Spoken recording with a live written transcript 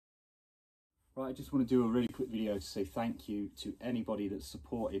Right, I just want to do a really quick video to say thank you to anybody that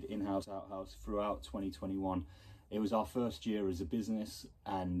supported Inhouse Outhouse throughout 2021. It was our first year as a business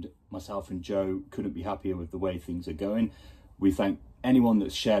and myself and Joe couldn't be happier with the way things are going. We thank anyone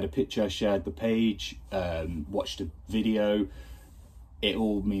that's shared a picture, shared the page, watched a video. It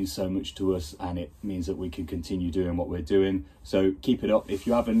all means so much to us and it means that we can continue doing what we're doing. So keep it up. If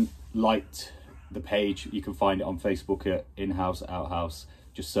you haven't liked the page, you can find it on Facebook at Inhouse Outhouse.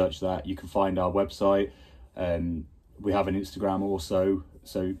 Just search that. You can find our website. We have an Instagram also,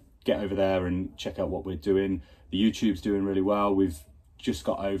 so get over there and check out what we're doing. The YouTube's doing really well. We've just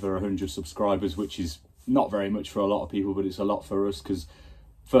got over 100 subscribers, which is not very much for a lot of people, but it's a lot for us because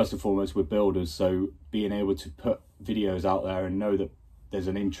first and foremost we're builders, so being able to put videos out there and know that there's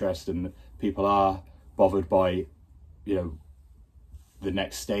an interest and that people are bothered by, you know, the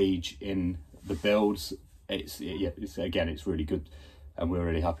next stage in the builds, it's really good and we're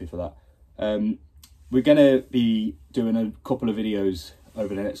really happy for that. We're going to be doing a couple of videos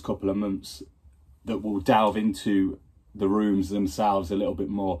over the next couple of months that will delve into the rooms themselves a little bit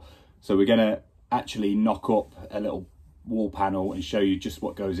more. So we're going to actually knock up a little wall panel and show you just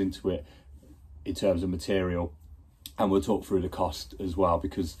what goes into it in terms of material, and we'll talk through the cost as well,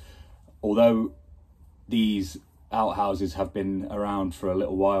 because although these outhouses have been around for a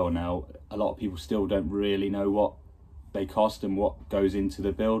little while now, a lot of people still don't really know what they cost and what goes into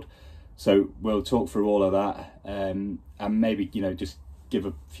the build. So we'll talk through all of that, and maybe, you know, just give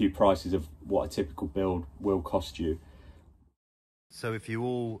a few prices of what a typical build will cost you. So if you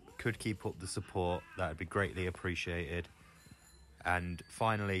all could keep up the support, that would be greatly appreciated. And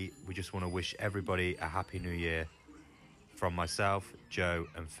finally, we just want to wish everybody a happy new year. From myself, Joe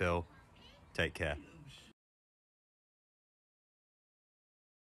and Phil, take care.